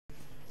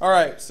All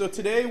right, so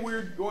today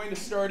we're going to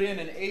start in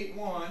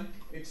 8.1,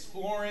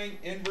 exploring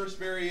inverse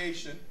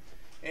variation.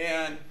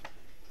 And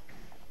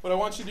what I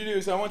want you to do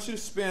is I want you to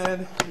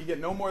spend, you get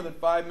no more than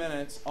 5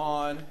 minutes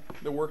on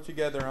the work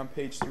together on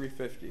page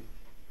 350.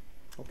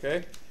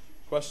 Okay?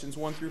 Questions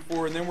 1 through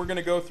 4. And then we're going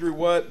to go through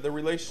what the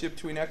relationship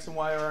between x and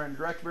y are in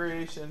direct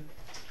variation,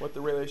 what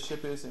the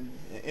relationship is in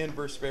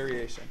inverse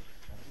variation.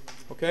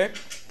 Okay?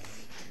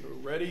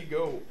 Ready,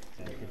 go.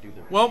 And you could do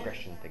the Well,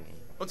 regression thingy.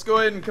 let's go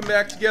ahead and come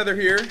back together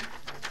here.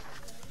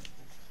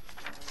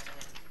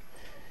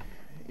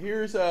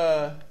 Here's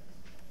the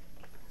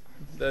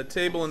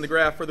table and the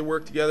graph for the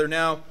work together.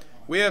 Now,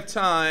 we have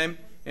time,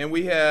 and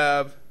we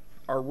have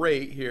our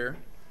rate here.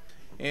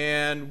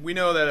 And we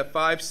know that at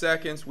 5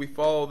 seconds, we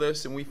follow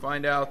this, and we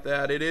find out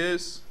that it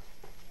is,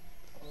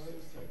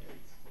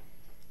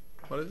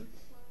 what is it?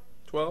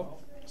 12?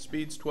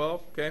 Speed's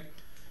 12, okay.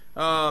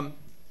 How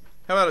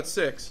about at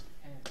 6?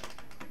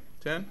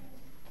 10?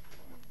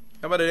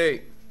 How about at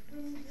 8?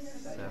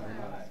 7.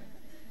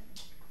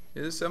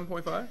 Is it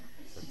 7.5?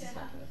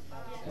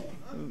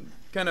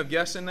 Kind of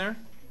guessing there?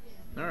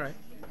 All right.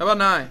 How about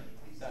 9?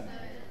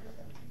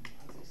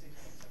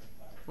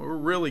 Well, we're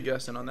really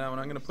guessing on that one.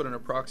 I'm going to put an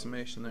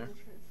approximation there.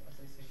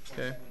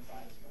 Okay.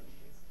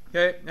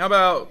 Okay. How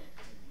about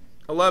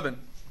 11?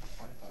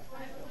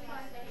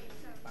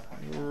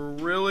 We're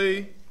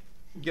really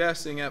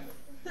guessing at,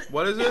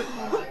 what is it?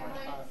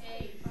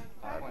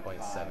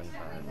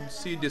 5.75.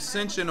 See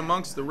dissension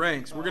amongst the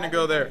ranks. We're going to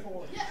go there.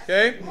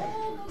 Okay?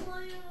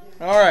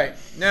 All right.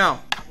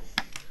 Now,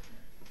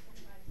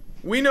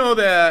 we know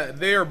that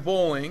they are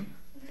bowling,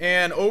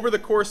 and over the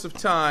course of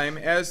time,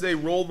 as they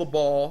roll the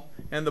ball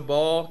and the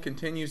ball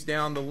continues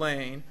down the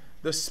lane,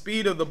 the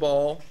speed of the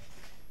ball,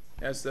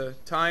 as the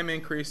time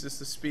increases,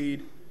 the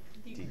speed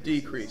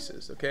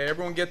decreases. Okay,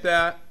 everyone get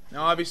that?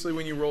 Now, obviously,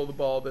 when you roll the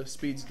ball, the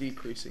speed's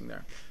decreasing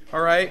there.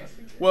 All right?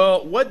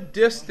 Well, what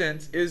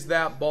distance is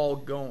that ball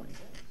going?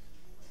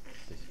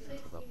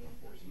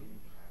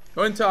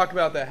 Go ahead and talk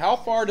about that. How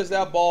far does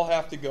that ball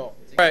have to go?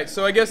 All right,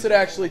 so I guess it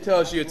actually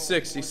tells you it's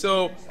 60.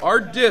 So our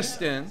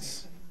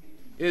distance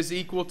is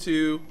equal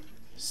to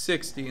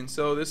 60. And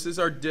so this is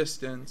our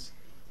distance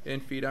in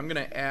feet. I'm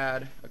going to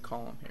add a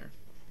column here.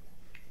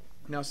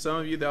 Now, some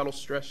of you, that'll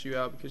stress you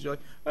out because you're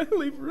like, I didn't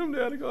leave room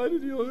to add a column. I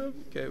didn't deal with that.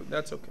 Okay,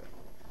 that's okay.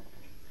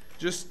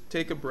 Just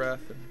take a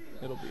breath and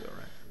it'll be all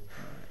right.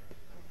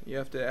 You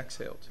have to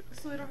exhale too.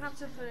 So we don't have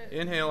to put it.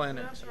 Inhale and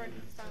we don't have exhale. to write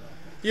this down.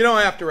 You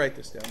don't have to write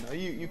this down. No,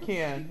 you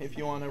can if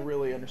you want to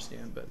really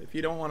understand, but if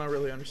you don't want to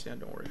really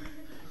understand, don't worry.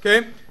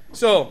 Okay?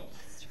 So,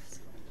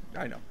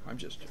 I know, I'm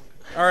just joking.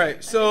 All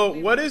right, so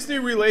what is the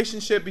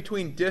relationship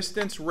between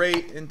distance,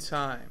 rate, and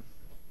time?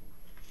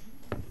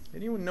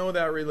 Anyone know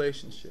that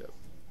relationship?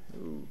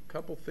 Ooh, a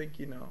couple think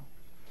you know.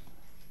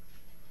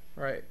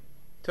 All right.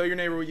 Tell your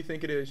neighbor what you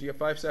think it is. You got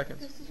 5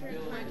 seconds.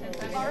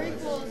 R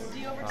equals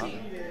D over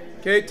T.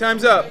 Okay,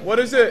 time's up. What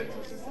is it?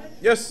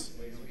 Yes?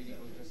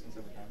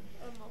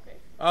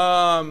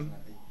 Okay.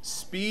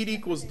 Speed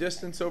equals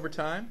distance over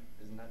time.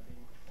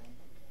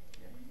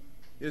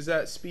 Is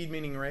that speed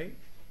meaning rate?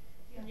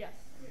 Yes.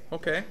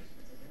 Okay.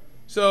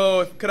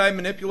 So could I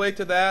manipulate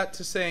to that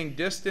to saying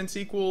distance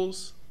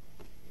equals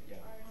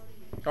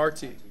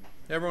RT?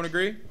 Everyone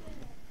agree?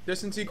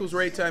 Distance equals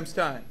rate times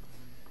time.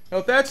 Now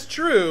if that's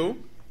true,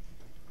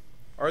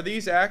 are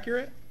these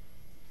accurate?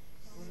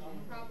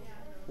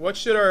 What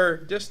should our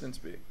distance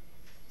be?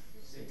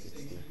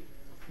 60.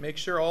 Make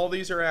sure all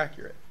these are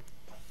accurate.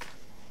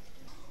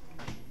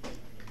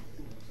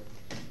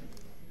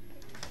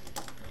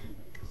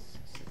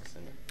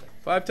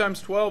 Five times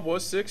 12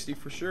 was 60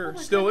 for sure.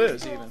 Still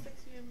is even.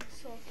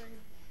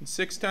 And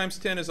 6 times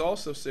 10 is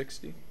also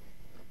 60.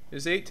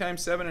 Is 8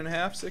 times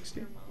 7.5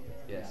 60?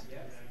 Yes.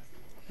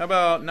 How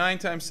about 9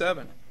 times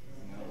 7?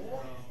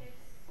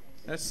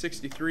 That's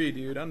 63,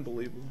 dude.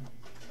 Unbelievable.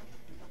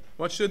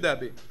 What should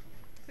that be?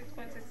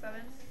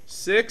 6.67.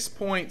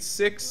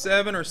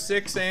 6.67 or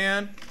 6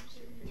 and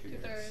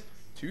 2/3.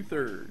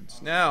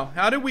 2/3. Now,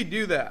 how did we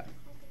do that?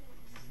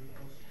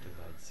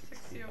 Divide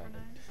 60 over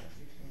 9.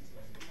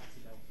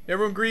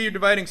 Everyone agree you're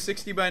dividing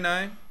 60 by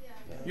 9? Yeah.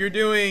 You're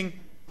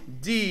doing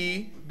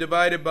D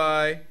divided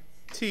by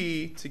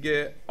T to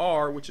get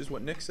R, which is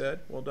what Nick said.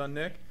 Well done,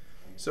 Nick.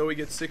 So we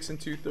get 6 and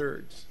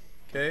 2/3.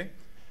 Okay?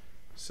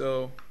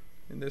 So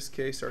in this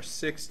case, our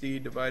 60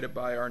 divided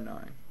by our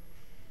 9.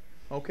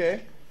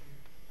 Okay?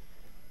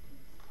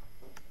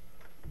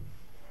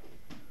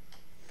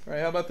 All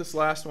right, how about this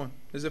last one?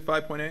 Is it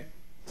 5.8?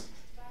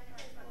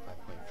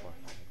 5.4.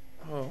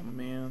 Oh,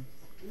 man.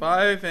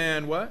 5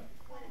 and what?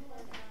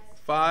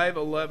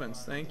 5/11.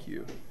 Thank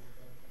you.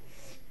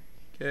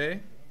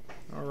 Okay?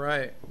 All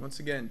right. Once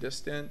again,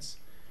 distance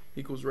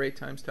equals rate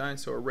times time,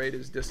 so our rate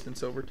is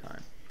distance over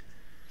time.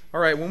 All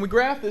right, when we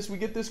graph this, we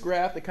get this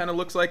graph that kind of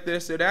looks like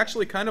this. It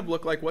actually kind of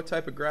looked like what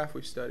type of graph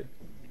we've studied?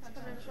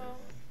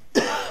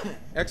 Exponential.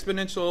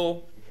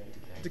 Exponential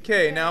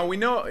decay. Now, we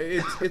know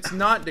it's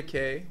not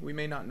decay. We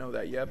may not know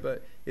that yet,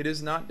 but it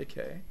is not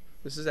decay.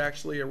 This is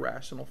actually a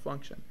rational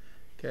function.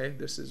 Okay,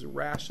 this is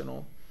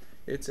rational.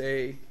 It's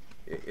a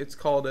it's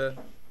called a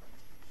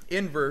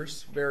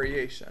inverse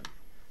variation.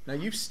 Now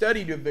you've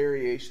studied a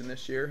variation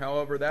this year.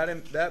 However,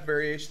 that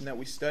variation that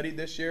we studied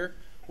this year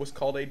was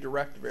called a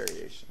direct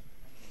variation.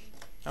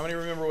 How many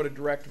remember what a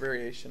direct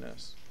variation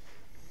is?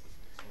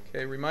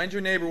 Okay, remind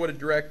your neighbor what a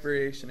direct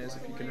variation is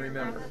if you can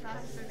remember.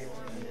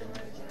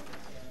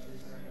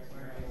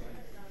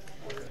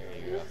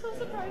 I'm so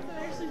surprised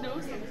that I actually know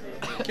something.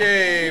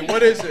 Okay,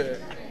 what is it?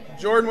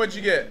 Jordan, what'd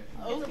you get?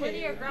 It's a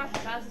linear graph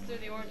that passes through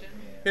the origin.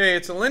 Okay,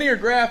 it's a linear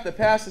graph that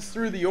passes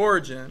through the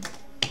origin.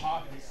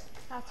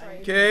 That's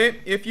right.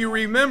 Okay, if you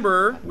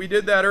remember, we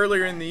did that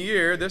earlier in the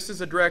year. This is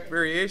a direct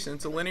variation.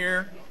 It's a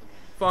linear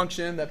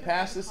function that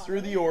passes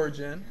through the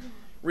origin.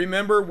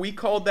 Remember, we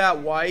called that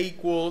y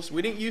equals,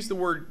 we didn't use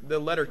the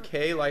letter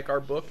k like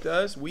our book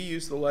does. We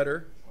used the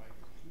letter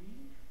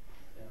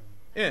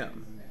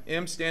m.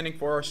 M standing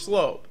for our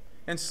slope.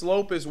 And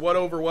slope is what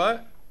over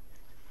what?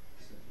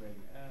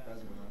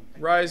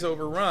 Rise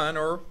over run,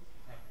 or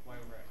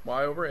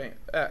y over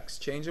x.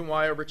 Change in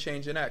y over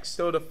change in x.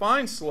 So to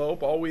find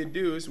slope, all we'd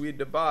do is we'd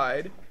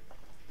divide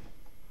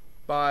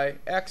by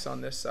x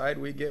on this side.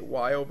 We get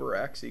y over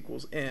x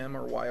equals m,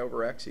 or y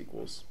over x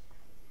equals,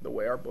 the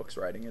way our book's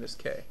writing it, is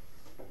k.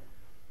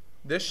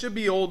 This should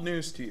be old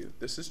news to you.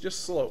 This is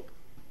just slope.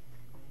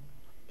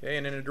 Okay,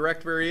 and in a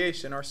direct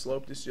variation, our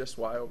slope is just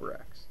y over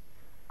x.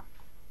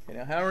 Okay,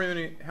 now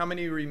how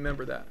many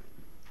remember that?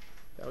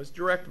 That was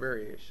direct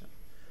variation.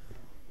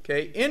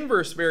 Okay,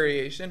 inverse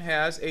variation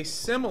has a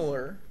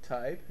similar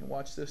type, and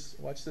watch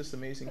this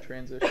amazing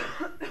transition.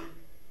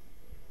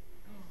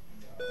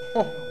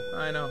 Oh,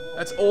 I know.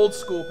 That's old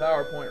school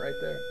PowerPoint right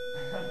there.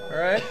 All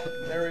right,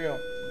 there we go.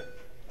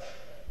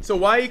 So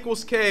y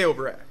equals k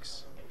over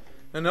x.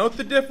 Now note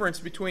the difference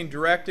between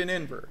direct and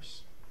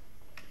inverse.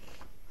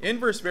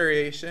 Inverse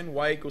variation,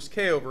 y equals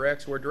k over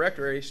x, where direct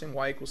variation,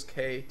 y equals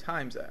k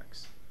times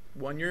x.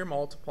 One you're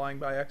multiplying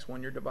by x,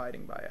 one you're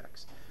dividing by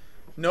x.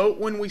 Note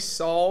when we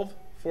solve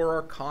for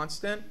our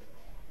constant,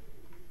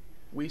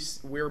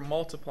 we're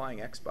multiplying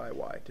x by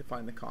y to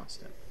find the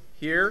constant.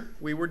 Here,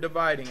 we were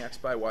dividing x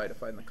by y to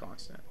find the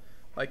constant.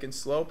 Like in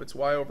slope, it's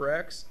y over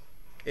x.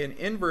 In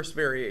inverse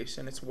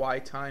variation, it's y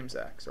times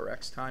x, or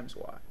x times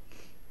y.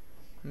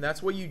 And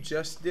that's what you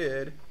just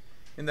did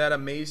in that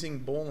amazing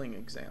bowling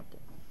example.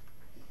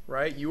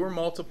 Right? You were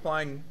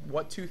multiplying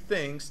what two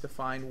things to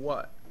find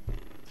what?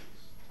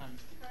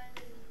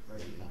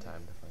 Rate and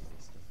time to find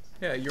distance.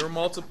 Yeah, you're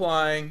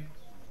multiplying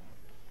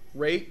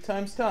rate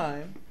times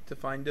time to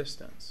find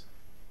distance.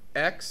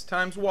 X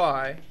times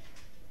y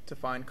to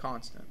find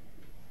constant.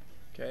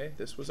 Okay,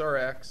 this was our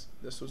x,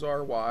 this was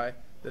our y,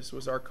 this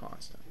was our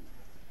constant.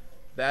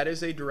 That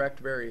is a direct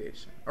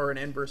variation, or an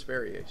inverse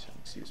variation,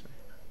 excuse me.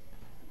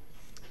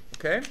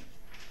 Okay?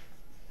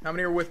 How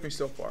many are with me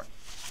so far?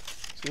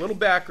 It's a little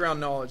background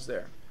knowledge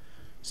there.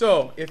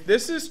 So, if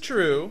this is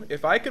true,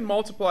 if I can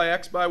multiply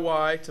x by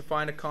y to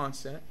find a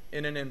constant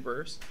in an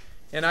inverse,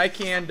 and I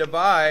can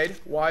divide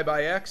y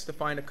by x to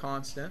find a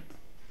constant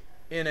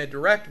in a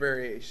direct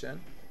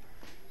variation,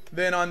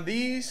 then on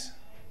these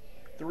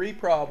three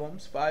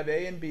problems,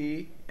 5a and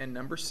b and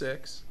number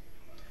 6,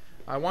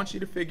 I want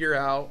you to figure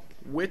out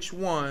which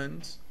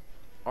ones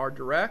are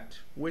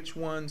direct, which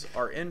ones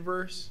are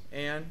inverse,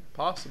 and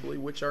possibly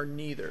which are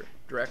neither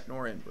direct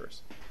nor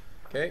inverse.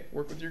 Okay,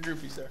 work with your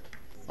groupies there.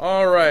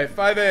 All right,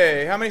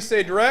 5a. How many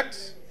say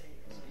direct?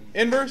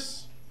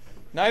 Inverse?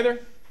 Neither?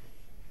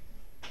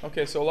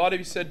 Okay, so a lot of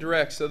you said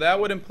direct. So that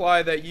would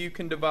imply that you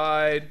can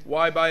divide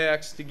y by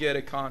x to get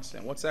a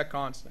constant. What's that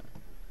constant?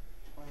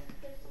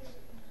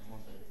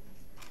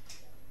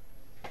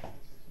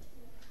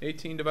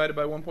 18 divided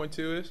by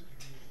 1.2 is?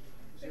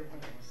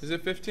 Is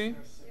it 15?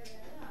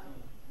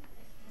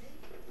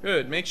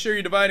 Good. Make sure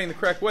you're dividing the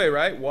correct way,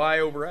 right? Y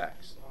over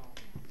x.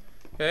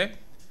 Okay?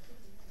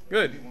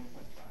 Good.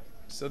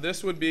 So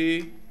this would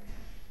be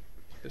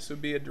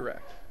a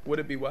direct. Would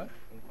it be what?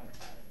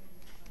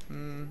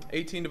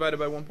 18 divided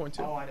by 1.2.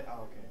 Oh, okay. I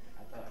thought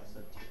I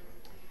said 2.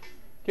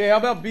 Okay, how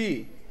about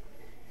B?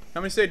 How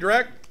many say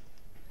direct?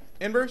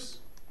 Inverse?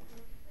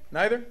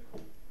 Neither?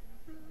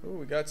 Ooh,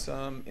 we got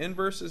some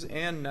inverses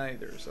and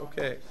neithers.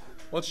 Okay,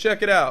 let's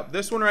check it out.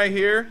 This one right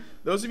here,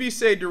 those of you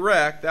say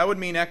direct, that would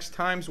mean x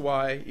times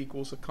y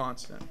equals a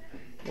constant.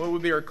 What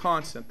would be our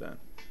constant then?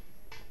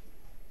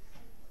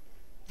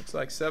 Looks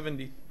like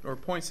 70 or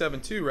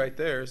 0.72 right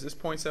there. Is this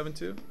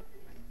 0.72?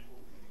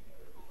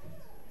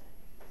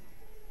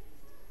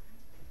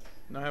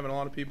 Not having a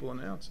lot of people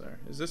announce there.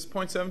 Is this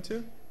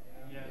 0.72?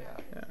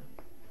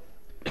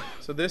 Yeah.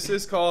 So this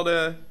is called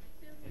a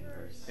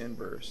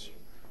inverse.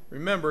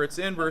 Remember, it's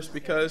inverse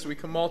because we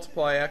can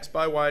multiply x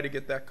by y to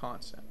get that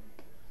constant.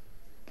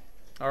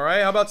 All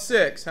right, how about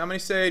 6? How many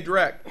say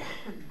direct?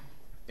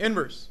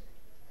 Inverse?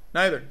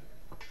 Neither.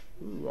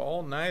 Ooh,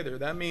 all neither.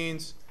 That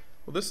means,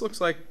 well, this looks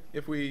like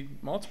if we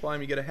multiply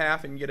them, you get a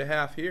half and you get a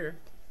half here.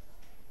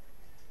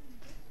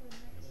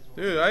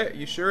 Dude,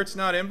 you sure it's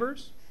not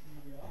inverse?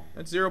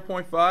 That's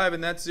 0.5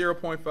 and that's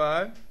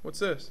 0.5. What's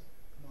this?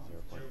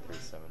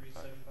 0.375.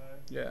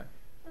 Yeah.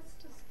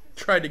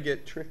 Tried to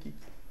get tricky.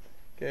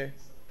 Okay.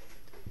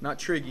 Not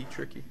triggy,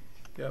 tricky.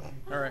 Yep.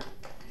 All right.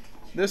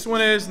 This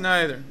one is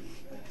neither.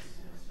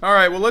 All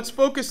right, well, let's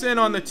focus in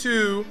on the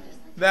two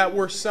that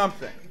were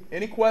something.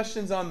 Any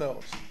questions on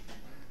those?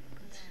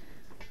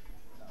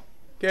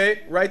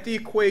 Okay, write the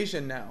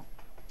equation now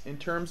in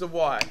terms of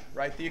y.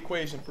 Write the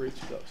equation for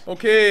each of those.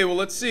 Okay, well,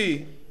 let's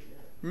see.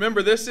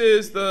 Remember, this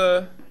is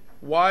the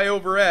y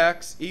over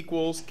x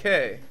equals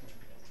k.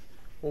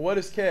 Well, what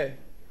is k?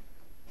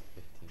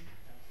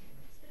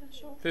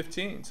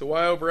 15. So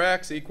y over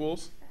x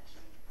equals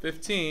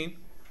 15.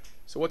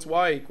 So what's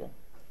y equal?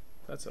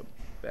 That's a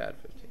bad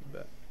 15,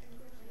 but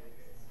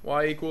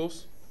y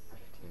equals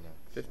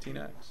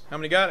 15x. How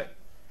many got it?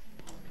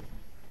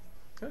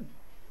 Good.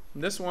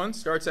 And this one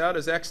starts out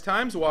as x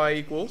times y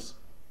equals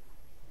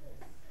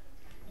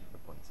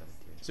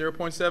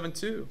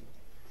 0.72,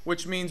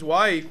 which means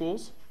y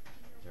equals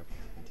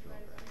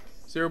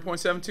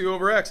 0.72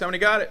 over x. How many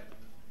got it?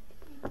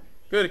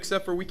 Good,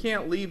 except for we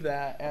can't leave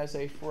that as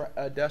a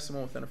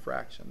decimal within a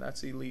fraction.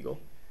 That's illegal.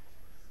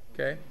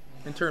 Okay?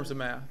 In terms of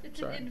math. It's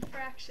Sorry. an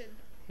infraction.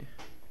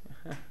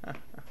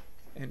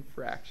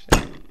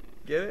 Infraction.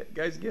 Get it?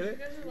 Guys get it?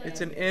 Like,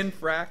 It's an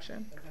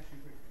infraction.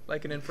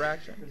 Like an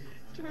infraction.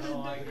 Jordan,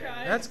 don't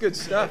cry. That's good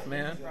stuff,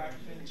 man.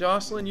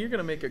 Jocelyn, you're going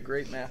to make a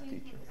great math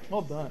teacher.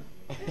 Well done.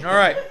 All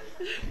right.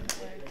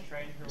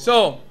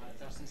 So,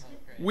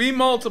 we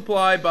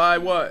multiply by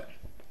what?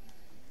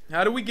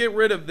 How do we get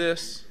rid of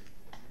this?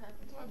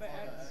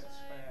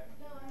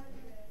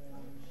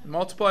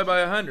 Multiply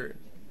by 100.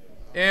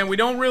 And we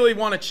don't really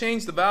want to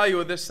change the value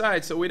of this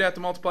side, so we'd have to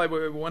multiply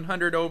by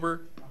 100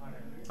 over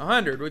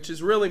 100, which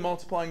is really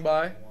multiplying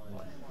by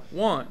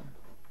 1.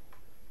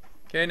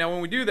 Okay, now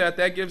when we do that,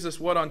 that gives us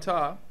what on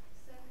top?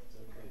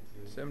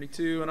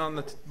 72, and on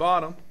the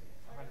bottom,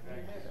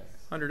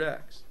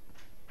 100x.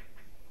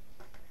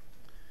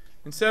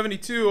 And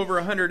 72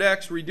 over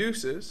 100x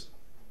reduces.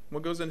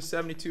 What goes into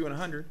 72 and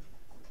 100?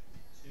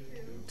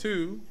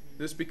 2.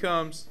 This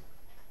becomes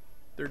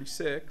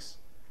 36.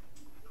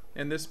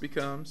 And this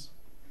becomes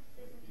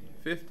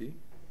 50x.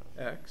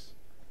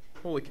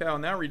 Holy cow,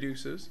 and that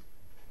reduces.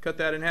 Cut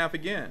that in half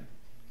again.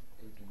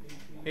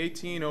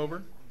 18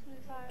 over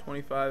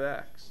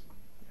 25x.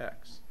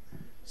 X.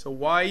 So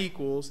y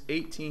equals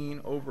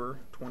 18 over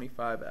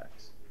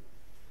 25x.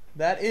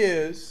 That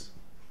is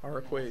our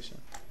equation.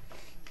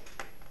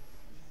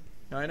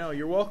 I know,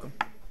 you're welcome.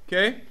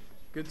 Okay?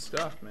 Good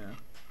stuff, man.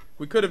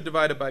 We could have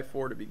divided by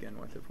 4 to begin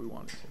with if we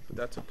wanted to, but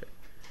that's okay.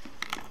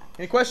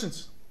 Any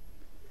questions?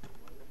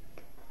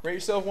 Rate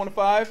yourself 1 to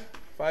 5.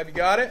 5, you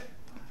got it.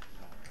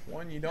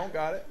 1, you don't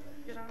got it.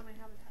 You don't only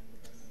have a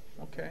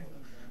tiny. Okay.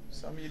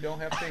 Some of you don't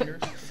have fingers,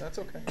 but that's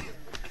okay.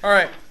 All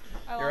right.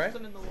 I You lost right?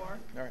 them in the war.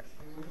 All right.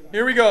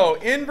 Here we go.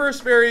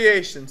 Inverse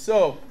variation.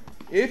 So,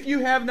 if you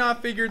have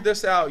not figured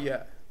this out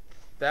yet,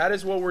 that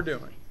is what we're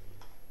doing.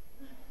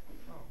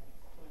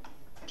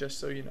 Just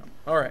so you know.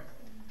 All right.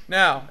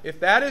 Now, if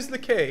that is the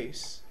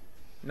case,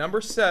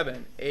 number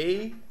 7,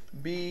 A,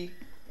 B,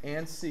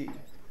 and C.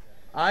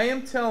 I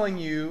am telling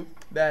you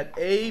that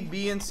A,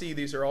 B, and C,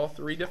 these are all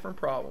 3 different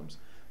problems.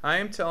 I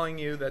am telling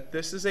you that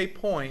this is a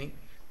point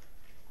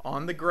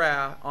on the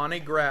graph, on a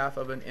graph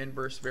of an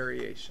inverse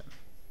variation.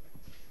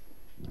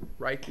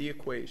 Write the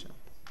equation.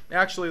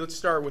 Actually, let's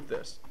start with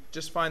this.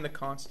 Just find the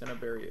constant of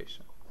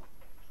variation.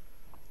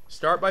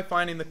 Start by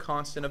finding the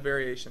constant of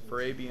variation for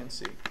A, B, and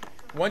C.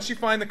 Once you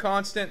find the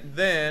constant,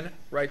 then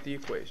write the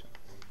equation.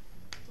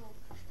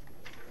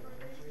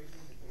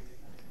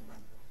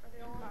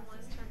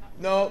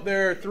 No,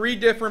 there are 3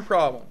 different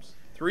problems.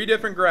 3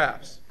 different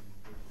graphs.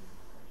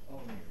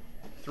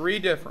 3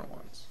 different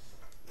ones.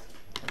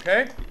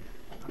 Okay?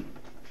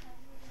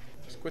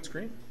 Just quit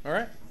screaming. All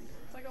right?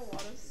 It's like a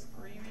lot of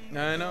screaming.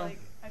 I know. Like,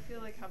 I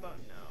feel like, how about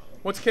no?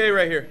 What's K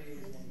right here?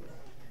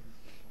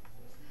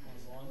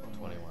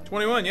 21.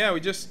 21, yeah, we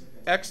just,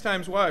 X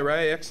times Y,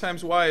 right? X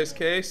times Y is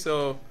K,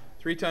 so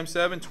 3 times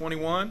 7,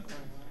 21.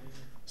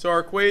 So our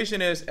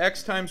equation is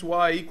X times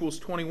Y equals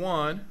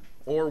 21,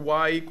 or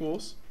Y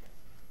equals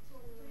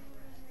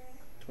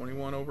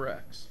 21 over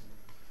X.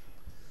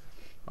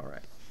 All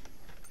right.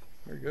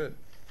 Very good.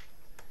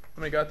 How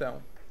many got that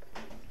one?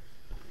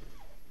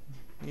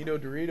 Neato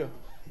Dorito.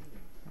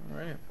 All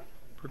right.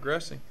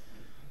 Progressing.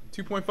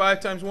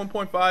 2.5 times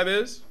 1.5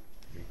 is?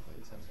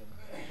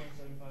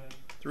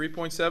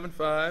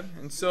 3.75.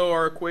 And so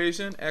our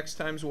equation, X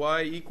times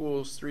Y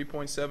equals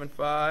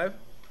 3.75,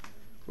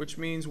 which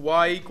means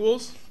Y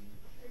equals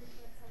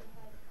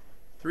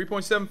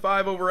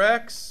 3.75 over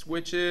X,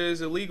 which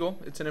is illegal.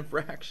 It's an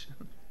infraction.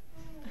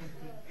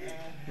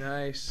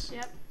 Nice.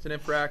 Yep. It's an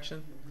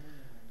infraction.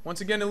 Once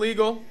again,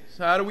 illegal.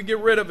 So how do we get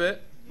rid of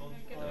it?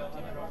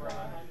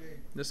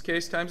 In this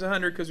case, times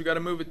 100, because we've got to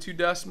move it 2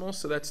 decimals.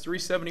 So that's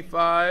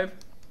 375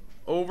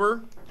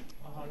 over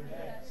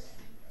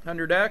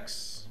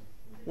 100x.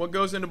 What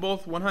goes into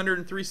both 100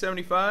 and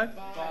 375?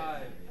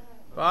 5.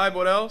 5.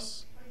 What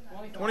else?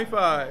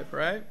 25,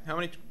 right? How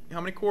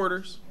many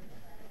quarters?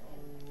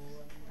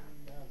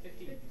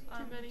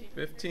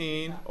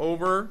 15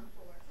 over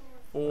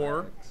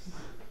 4.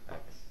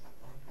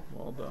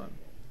 Well done.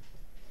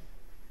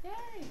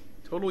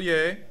 Total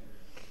yay.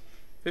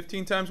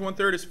 15 times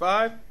 1/3 is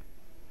 5.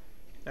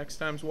 X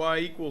times y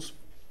equals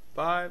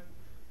 5.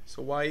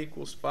 So y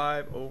equals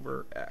 5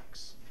 over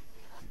x.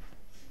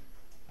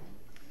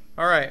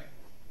 All right.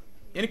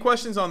 Any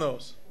questions on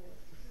those?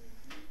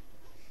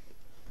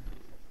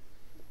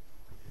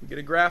 We get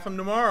to graph them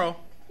tomorrow.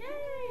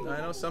 Yay! I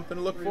know, something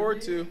to look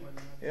forward to.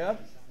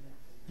 Yep.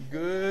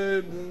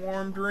 Good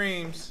warm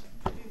dreams.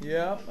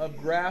 Yep, of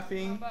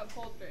graphing. How about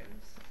cold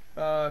dreams?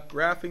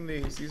 Graphing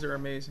these. These are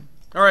amazing.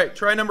 All right,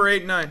 try number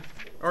 8 and 9.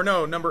 Or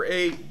no, number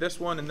 8, this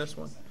one and this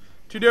one.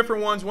 Two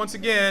different ones. Once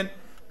again,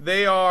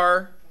 these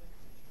are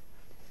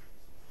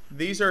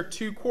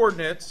two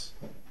coordinates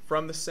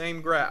from the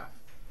same graph.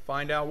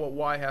 Find out what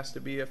y has to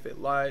be if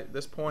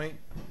this point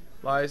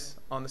lies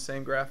on the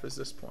same graph as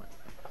this point.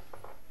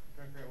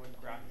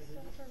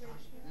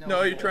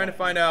 No, you're trying to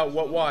find out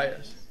what y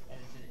is.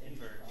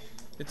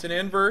 It's an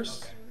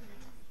inverse.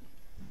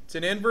 It's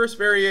an inverse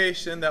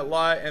variation that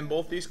and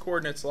both these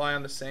coordinates lie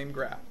on the same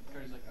graph.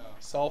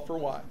 Solve for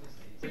y.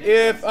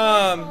 If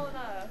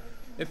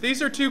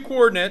these are two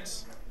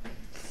coordinates,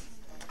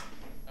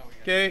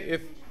 okay,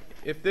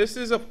 if this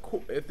is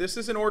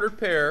an ordered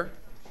pair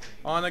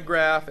on a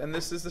graph and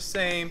this is the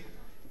same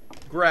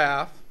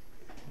graph,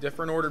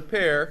 different ordered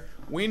pair,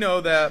 we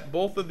know that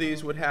both of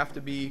these would have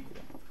to be equal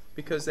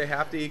because they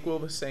have to equal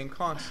the same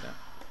constant.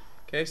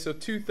 Okay, so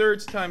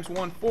 2/3 times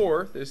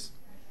 1/4 is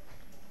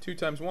 2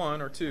 times 1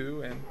 or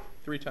 2 and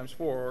 3 times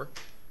 4 or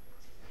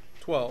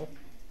 12.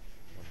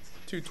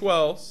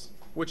 2/12,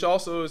 which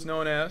also is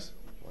known as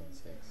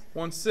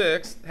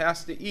 1/6,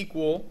 has to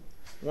equal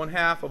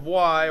 1/2 of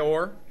y,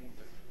 or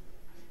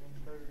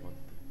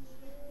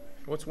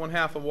what's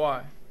 1/2 of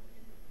y?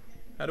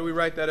 How do we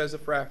write that as a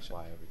fraction?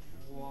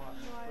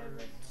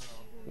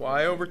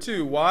 Y over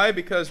 2. Why?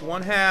 Because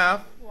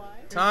 1/2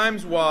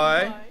 times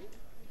y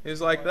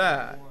is like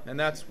that, and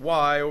that's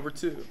y over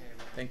 2.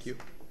 Thank you.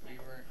 We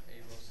weren't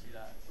able to see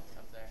that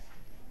up there.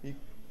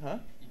 Huh?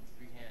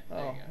 We can't.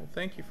 Oh, well,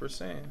 thank you for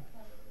saying.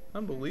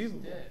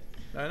 Unbelievable. You did.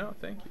 I know,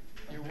 thank you.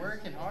 You're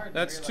working hard.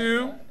 That's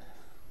 2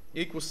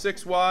 equals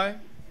 6y.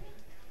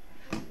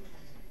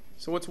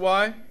 So what's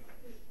y?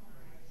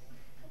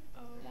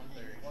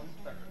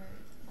 1/3.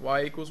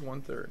 Y equals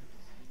 1/3.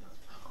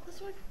 That's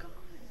what I got.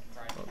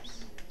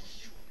 Oops.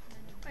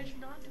 I did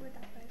not do it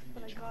that way,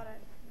 but I got it.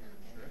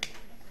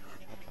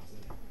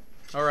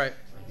 All right.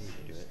 Maybe you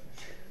can do it.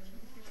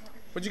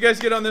 What'd you guys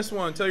get on this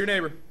one? Tell your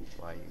neighbor.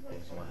 Y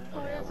equals 1 Oh,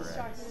 I got over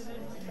x.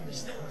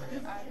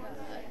 distracted.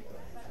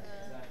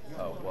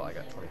 Oh, well, I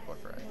got 24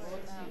 for x.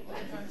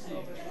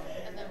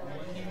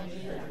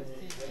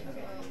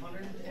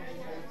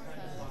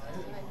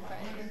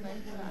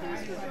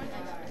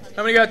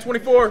 How many got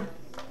 24?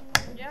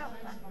 Yeah.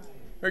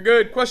 Very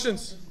good.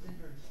 Questions?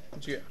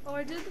 What'd you get? Oh,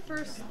 I did the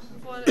first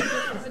one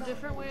a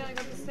different way and I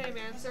got the same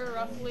answer,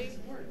 roughly.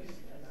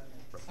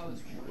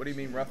 What do you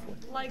mean roughly?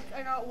 Like,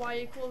 I got y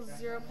equals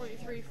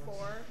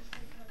 0.34.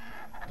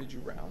 Did you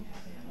round?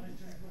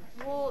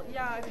 Well,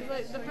 yeah,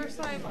 because the first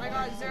time I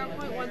got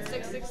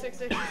 0.16666,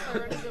 so I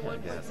rounded to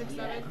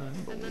 1.67,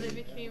 and then it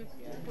became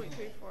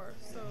 0.34.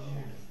 So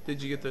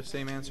Did you get the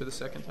same answer the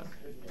second time?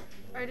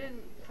 I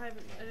didn't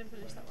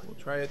finish that one. We'll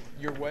try it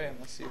your way and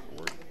let's see if it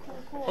works.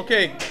 Cool.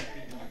 Okay.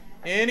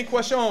 Any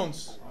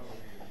questions?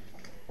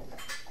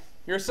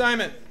 Your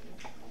assignment.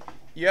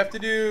 You have to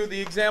do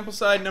the example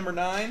side number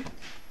 9.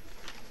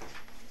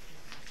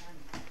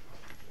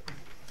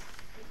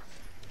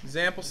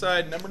 Example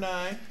side number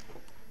 9.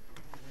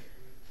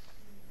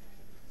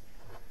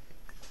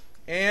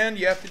 And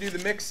you have to do the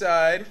mixed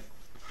side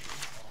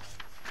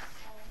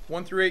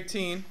 1 through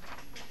 18.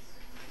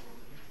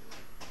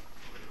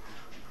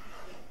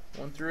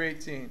 1 through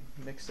 18,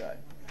 mixed side.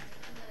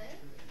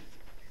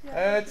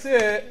 That's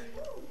it.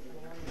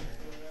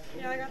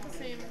 Yeah, I got the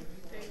same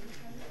thing.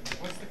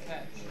 What's the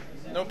catch?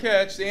 No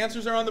catch. The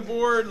answers are on the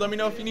board. Let me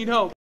know if you need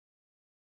help.